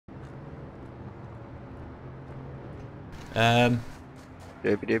I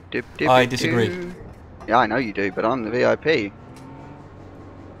disagree. Yeah, I know you do, but I'm the VIP.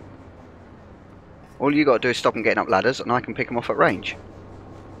 All you got to do is stop them getting up ladders, and I can pick them off at range.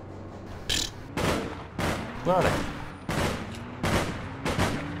 Where are they?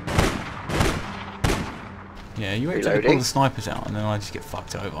 Yeah, you wait till they pull the snipers out, and then I just get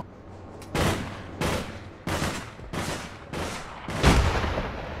fucked over.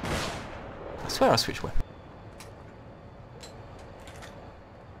 I swear I switched weapon.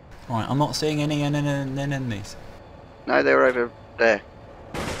 Right, I'm not seeing any enemies. No, they're over there.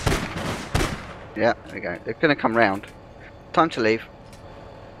 Yeah, there we go. They're going to come round. Time to leave.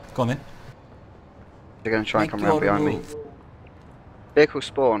 Go on then. They're going to try and come round behind me. Vehicle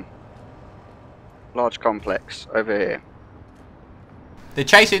spawn. Large complex over here. They're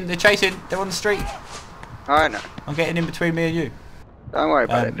chasing, they're on the street. I know. I'm getting in between me and you. Don't worry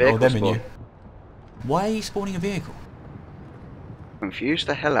about it. Vehicle them spawn. and you. Why are you spawning a vehicle? Confuse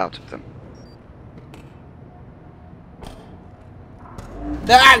the hell out of them.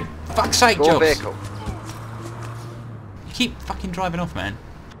 No! Fuck's sake, Your Jobs. vehicle. You keep fucking driving off, man.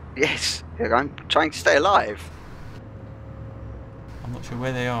 Yes, I'm trying to stay alive. I'm not sure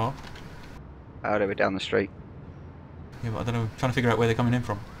where they are. Oh, they were down the street. Yeah, but I don't know. I'm trying to figure out where they're coming in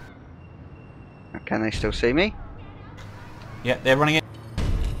from. Can they still see me? Yeah, they're running in.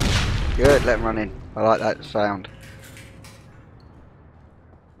 Good, let them run in. I like that sound.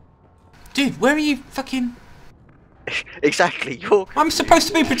 Dude, where are you fucking... Exactly, you're... I'm supposed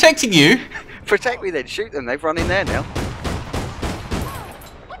to be protecting you! Protect me then, shoot them, they've run in there now.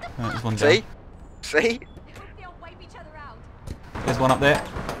 There's one See? down. See? There's one up there.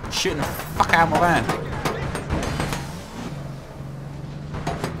 Shooting the fuck out of my van.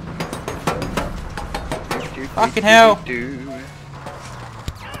 Fucking hell!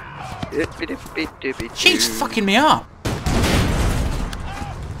 She's fucking me up!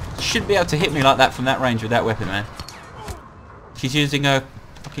 Shouldn't be able to hit me like that from that range with that weapon, man. She's using a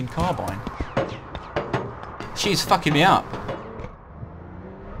fucking carbine. She's fucking me up.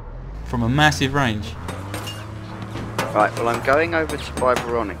 From a massive range. Right, well I'm going over to buy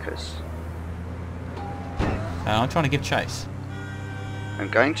Veronica's. I'm trying to give chase. I'm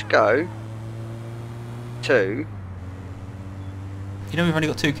going to go to... You know we've only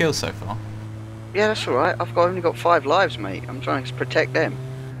got 2 kills so far. Yeah, that's alright. Only got 5 lives, mate. I'm trying to protect them.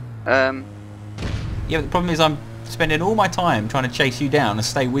 Yeah, but the problem is I'm spending all my time trying to chase you down and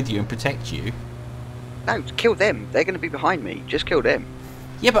stay with you and protect you. No, kill them. They're going to be behind me. Just kill them.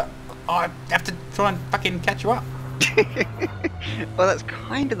 Yeah, but I have to try and fucking catch you up. Well, that's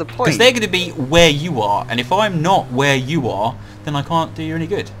kind of the point. Because they're going to be where you are, and if I'm not where you are, then I can't do you any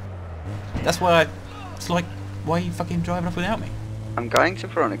good. That's why it's like, why are you fucking driving off without me? I'm going to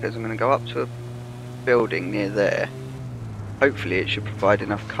Veronica's. I'm going to go up to a building near there. Hopefully it should provide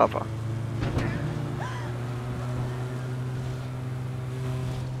enough cover.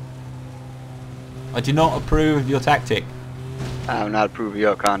 I do not approve of your tactic. I will not approve of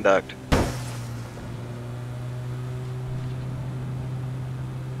your conduct.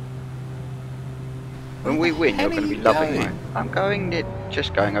 When we win, you're going to be loving it. I'm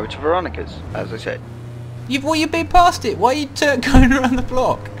just going over to Veronica's, as I said. You've been past it. Why are you going around the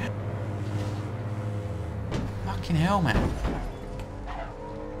block? Fucking hell, man.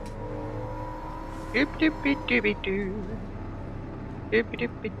 Doop-doopy-doopy-doo.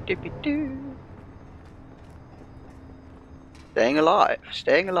 Doopy-doopy-doopy-doo. Staying alive,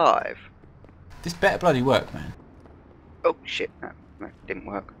 staying alive. This better bloody work, man. Oh shit, no, didn't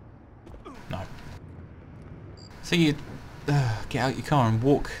work. No. So you get out your car and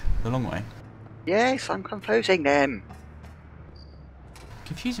walk the long way. Yes, I'm confusing them.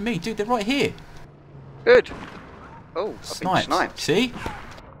 Confusing me, dude. They're right here. Good. Oh, I've been Sniped. sniped. See?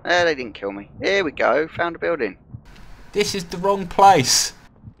 They didn't kill me. Here we go. Found a building. This is the wrong place.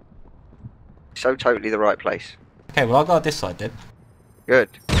 So totally the right place. Okay, well I'll guard this side then. Good.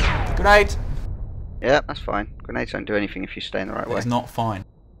 Grenade. Yeah, that's fine. Grenades don't do anything if you stay in the right way. It's not fine.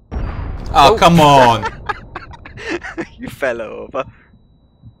 Oh, come on! You fell over.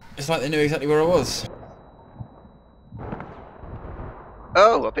 It's like they knew exactly where I was.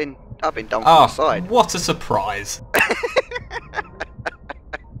 Oh, I've been done from the side. What a surprise!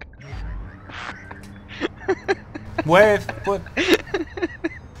 What?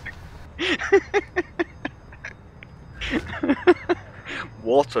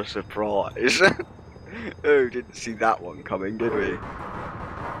 What a surprise! Oh, didn't see that one coming, did we?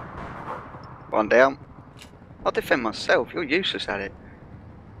 One down. I'll defend myself. You're useless at it.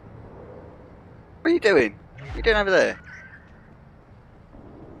 What are you doing? What are you doing over there?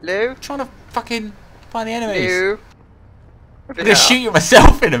 Hello? I'm trying to fucking find the enemies. Hello? I'm gonna shoot you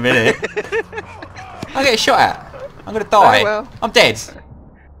myself in a minute. I'll get shot at. I'm gonna die. Oh, well. I'm dead.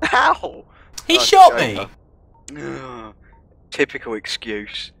 Ow! He shot me. Ugh, typical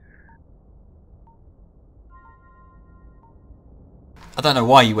excuse. I don't know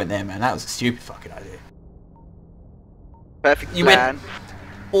why you went there, man. That was a stupid fucking idea. Perfect You plan. went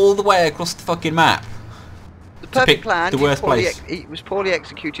all the way across the fucking map. The perfect pick plan. the worst place. It was poorly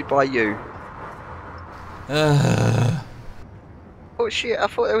executed by you. Oh shit! I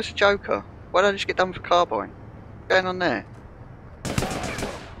thought there was a Joker. Why don't I just get done with carbine? What's going on there?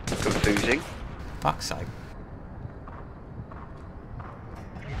 Confusing. Fuck's sake.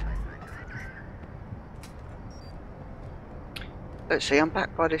 Let's see, I'm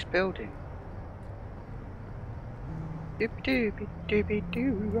back by this building. Doobie doobie doobie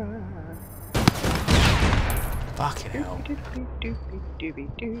doo. Fucking hell. Doobie doobie doobie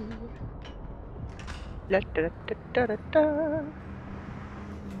doo. La da da da da da.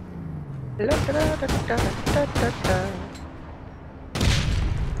 La da da da da da da da.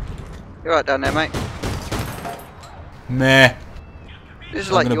 You right down there, mate? Meh. This is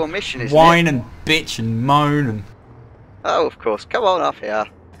I'm like gonna your mission, isn't whine it? and bitch and moan and... Oh, of course. Come on up here.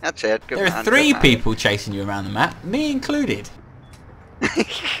 That's it. Good There man, are good 3 man. people chasing you around the map, me included.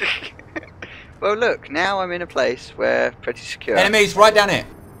 Well, look. Now I'm in a place where pretty secure. Enemies right down here.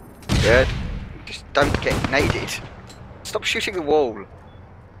 Good. Just don't get naded. Stop shooting the wall.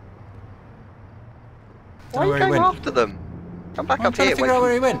 Why are you going after them? Come back I'm up trying here. to figure out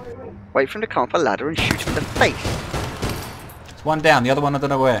where he went. Wait for him to come up a ladder and shoot him in the face. There's one down, the other one I don't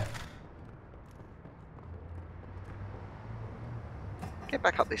know where. Get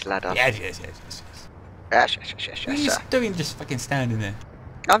back up this ladder. Yes. Yes. What are you doing just fucking standing there?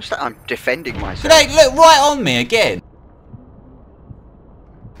 I'm defending myself. Today, look right on me again.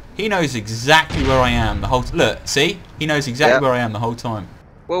 He knows exactly where I am the whole... Look, see? He knows exactly where I am the whole time.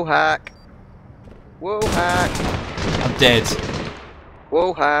 Wall hack. Wall hack. I'm dead.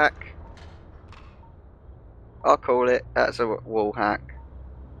 Wall hack. I'll call it. That's a wall hack.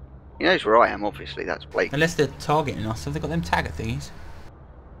 He knows where I am, obviously. That's blatant. Unless they're targeting us, have they got them tagger thingies?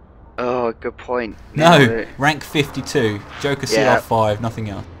 Oh, good point. No, rank 52. Joker CR5, nothing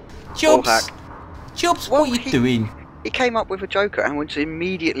else. Wall hack. Jobs, Well, what are you doing? He came up with a Joker and was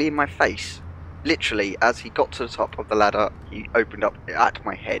immediately in my face. Literally, as he got to the top of the ladder, he opened up at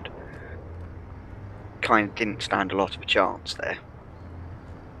my head. Kind of didn't stand a lot of a chance there.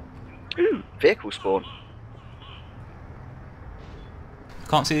 Ooh, vehicle spawn.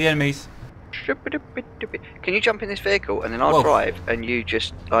 Can't see the enemies. Can you jump in this vehicle and then I'll drive and you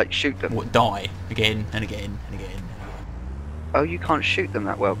just like shoot them? What, die? Again and again and again and again. Oh, you can't shoot them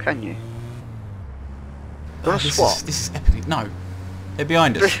that well, can you? Oh, this is epic. No. They're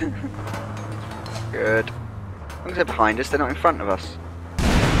behind us. Good. As long as they're behind us, they're not in front of us.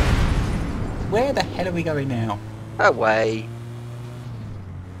 Where the hell are we going now? Away.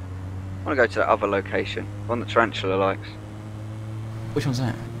 I want to go to that other location. The one that Tarantula likes. Which one's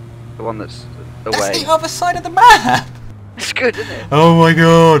that? The one that's away. That's the other side of the map! It's good, isn't it? Oh my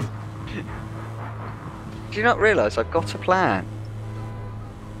god! Do you not realise I've got a plan?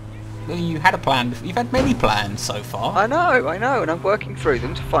 Well, you had a plan. You've had many plans so far. I know, and I'm working through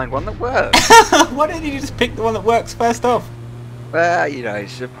them to find one that works. Why didn't you just pick the one that works first off? Well, you know,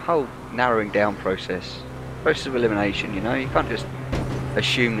 it's a whole narrowing down process. Process of elimination, you know? You can't just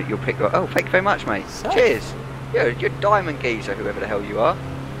assume that you'll pick... Oh, thank you very much, mate. So? Cheers. You're Diamond Geezer, whoever the hell you are.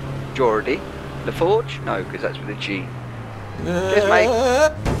 Geordie. LaForge? No, because that's with a G. Cheers, mate.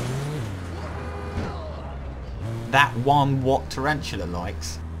 That one what Tarantula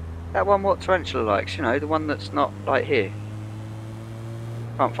likes. That one what Tarantula likes, you know, the one that's not, like, here.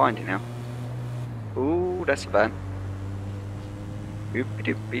 Can't find it now. Ooh, that's a van.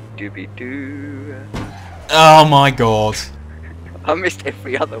 Doobie-doobie-doobie-doo. Oh my god. I missed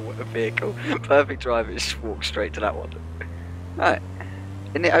every other vehicle. Perfect driver, just walk straight to that one. Right.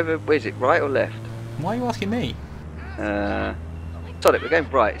 Isn't it over, where's it, right or left? Why are you asking me? Sorry, we're going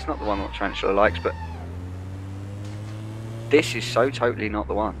right. It's not the one what Tarantula likes, but this is so totally not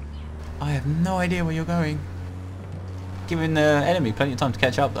the one. I have no idea where you're going. Giving the enemy plenty of time to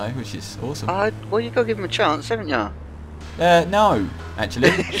catch up though, which is awesome. Well, you got to give him a chance, haven't you? No,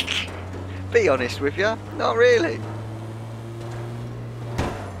 actually. Be honest with you, not really.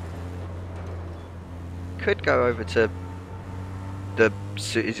 Could go over to the...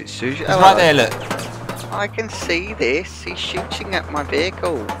 Is it Suja? It's right there, look. I can see this. He's shooting at my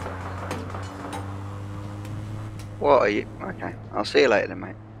vehicle. What are you... Okay, I'll see you later then,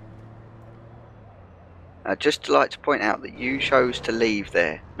 mate. I'd just like to point out that you chose to leave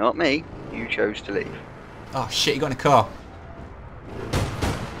there. Not me. You chose to leave. Oh shit, you got in a car.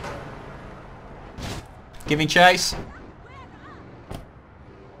 Giving chase.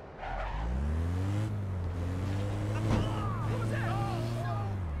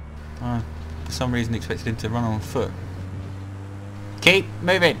 Oh, for some reason expected him to run on foot. Keep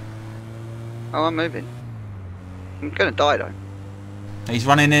moving. Oh, I'm moving. I'm gonna die though. He's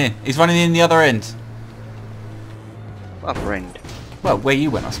running in. He's running in the other end. Other end. Well, where you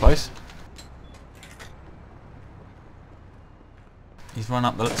went, I suppose. He's run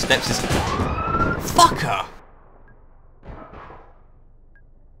up the steps. Fucker!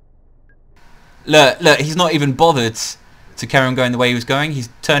 Look, he's not even bothered to carry on going the way he was going. He's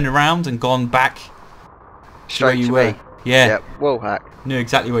turned around and gone back to where you were. Yeah. Yep, wall hack. Knew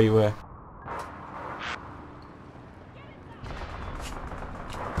exactly where you were.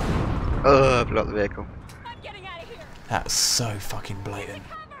 Block the vehicle. I'm getting out of here. That's so fucking blatant.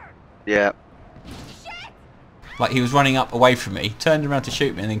 Yeah. Like he was running up away from me, turned around to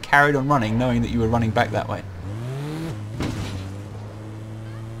shoot me, and then carried on running, knowing that you were running back that way.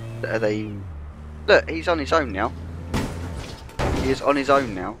 Are they... Look, he's on his own now. He is on his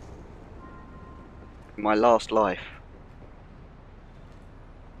own now. My last life.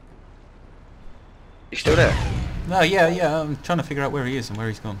 You still there? No, yeah. I'm trying to figure out where he is and where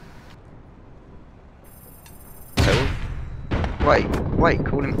he's gone. So, wait,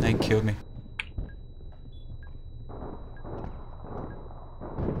 call him. They killed me.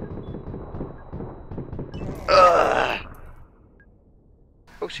 Ugh.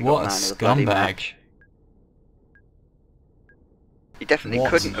 Of course you What got a man of the bloody scumbag. match. He definitely What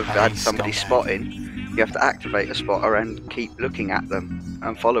couldn't have a had somebody scumbag. spotting. You have to activate a spotter and keep looking at them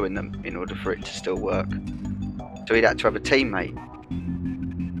and following them in order for it to still work. So he'd had to have a teammate.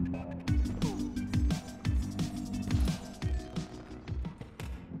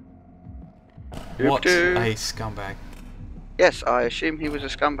 What Doo-doo. a scumbag. Yes, I assume he was a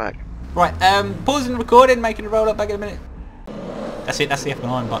scumbag. Right, pausing the recording, making a roll up, back in a minute. That's it, that's the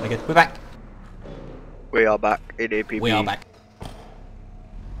F9 button again. We're back. We are back in APB. We are back.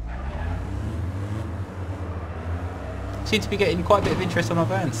 Seem to be getting quite a bit of interest on our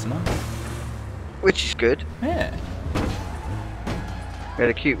vans tonight. Which is good. Yeah. We had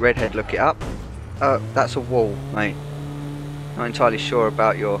a cute redhead look it up. That's a wall, mate. Not entirely sure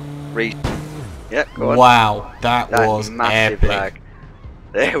about your reason. Yeah, go on. Wow, that was massive epic. lag.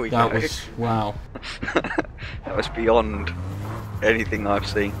 There we That go. was, wow. That was beyond anything I've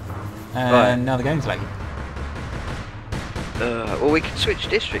seen. And Right. now the game's lagging. Well, we can switch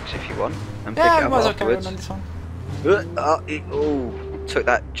districts if you want and Yeah, pick it might as up well carry on afterwards. on this one. Took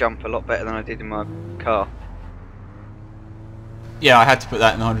that jump a lot better than I did in my car. Yeah, I had to put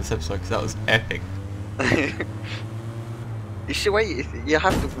that in the 100th episode because that was epic. You see, you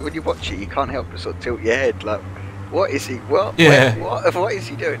have to, when you watch it, you can't help but sort of tilt your head like, what is he? What? Yeah. What is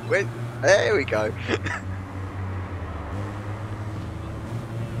he doing? There we go.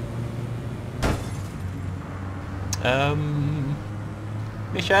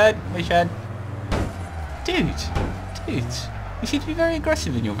 Mission. Dude, you seem to be very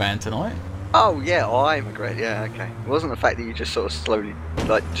aggressive in your van tonight. Oh yeah, I'm a great. Yeah, okay. It wasn't the fact that you just sort of slowly,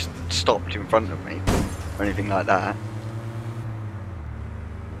 like, just stopped in front of me or anything like that.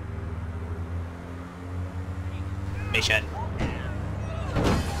 Mission.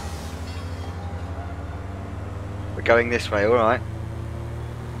 We're going this way, all right.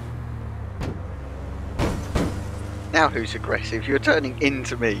 Now who's aggressive? You're turning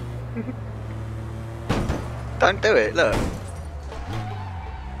into me. Don't do it. Look.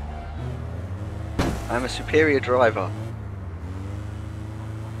 I'm a superior driver.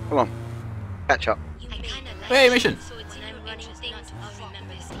 Come on, catch up. Hey, mission.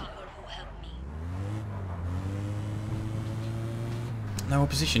 No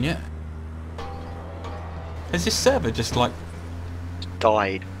opposition yet. Has this server just like...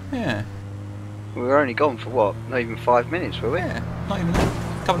 Died. Yeah. We were only gone for what? Not even 5 minutes, were we? Yeah, not even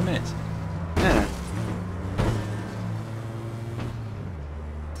that. A couple of minutes. Yeah.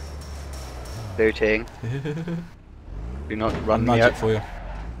 Looting. Do not I'll run me nudge out. it for you.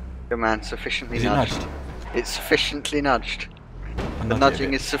 Good man, sufficiently Is it nudged. nudged? It's sufficiently nudged. I'll The nudge it a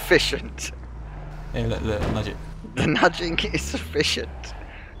nudging bit. is sufficient. Yeah, look, I'll nudge it. The nudging is sufficient.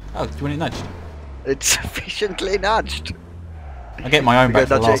 Oh, do you want it nudged? It's sufficiently nudged. I'll get my own back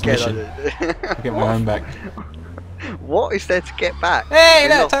for the last mission. I'll I'll get my own back. What is there to get back? Hey, We're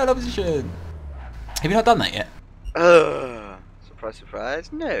look, not- total opposition! Have you not done that yet? Surprise, surprise.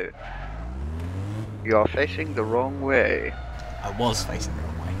 No. You are facing the wrong way. I was facing the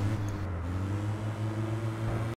wrong way.